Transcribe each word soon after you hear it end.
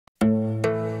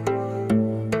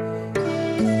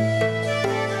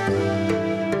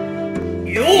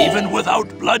Even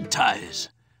without blood ties,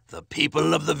 the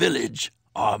people of the village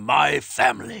are my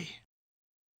family.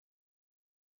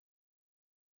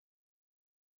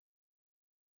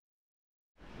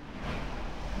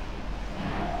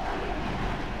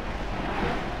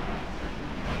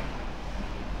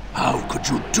 How could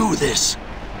you do this?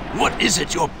 What is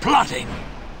it you're plotting?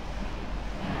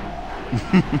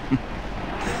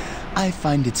 I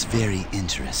find it's very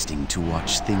interesting to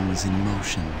watch things in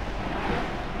motion.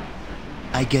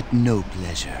 I get no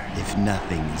pleasure if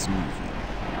nothing is moving.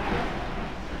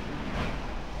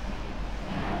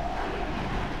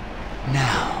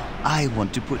 Now, I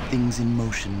want to put things in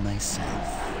motion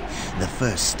myself. The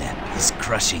first step is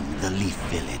crushing the Leaf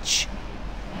Village.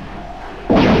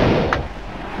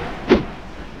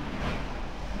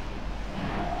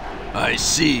 I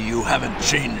see you haven't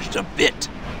changed a bit.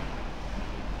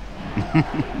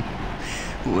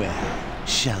 Well,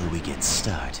 shall we get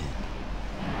started?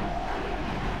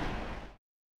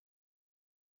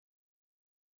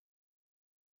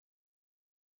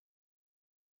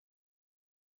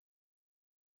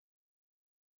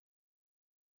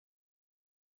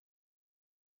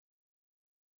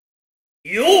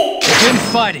 Begin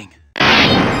fighting!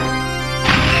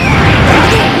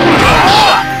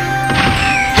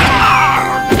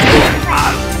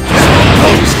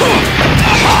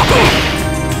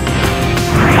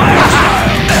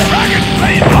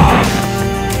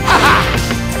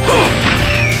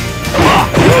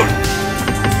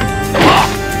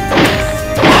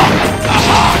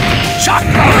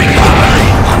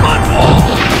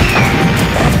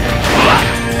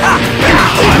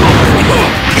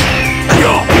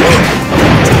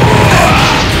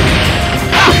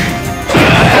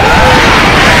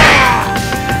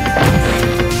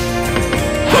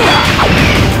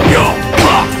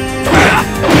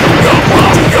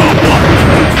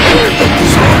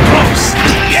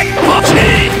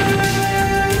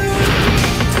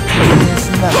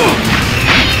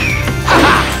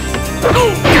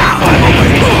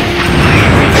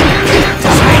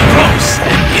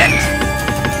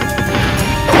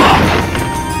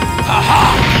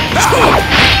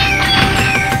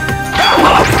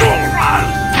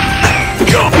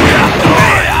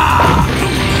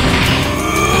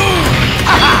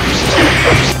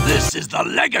 This is the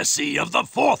legacy of the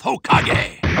fourth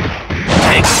Hokage.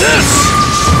 Take this!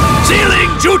 Sealing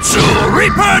Jutsu,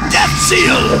 Reaper Death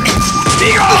Seal!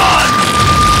 Be gone!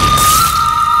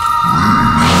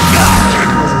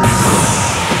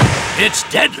 It's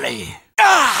deadly.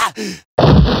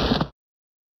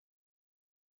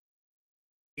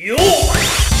 Yo!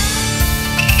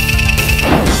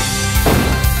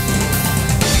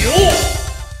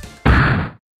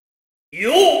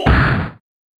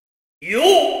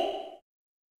 Yo!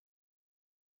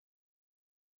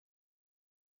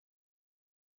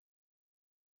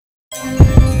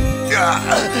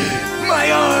 My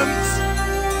arms!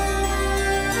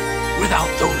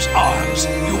 Without those arms,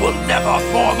 you will never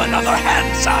form another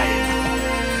hand sign.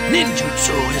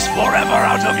 Ninjutsu is forever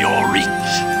out of your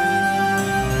reach.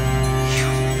 You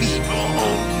feeble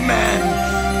old man!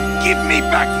 Give me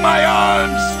back my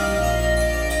arms!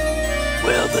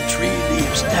 Where the tree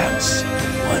leaves dance,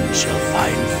 one shall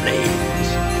find flames.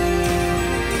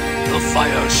 The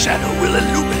fire shadow will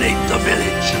illuminate the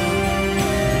village.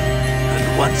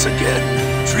 And once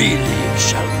again, tree leaves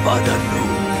shall bud anew.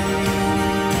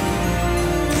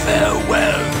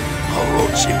 Farewell,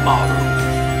 Orochimaru,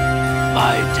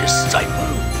 my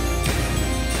disciple.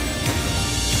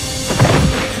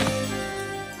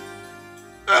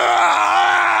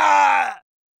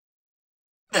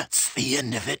 That's the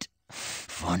end of it.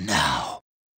 For now.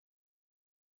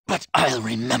 But I'll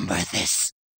remember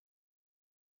this.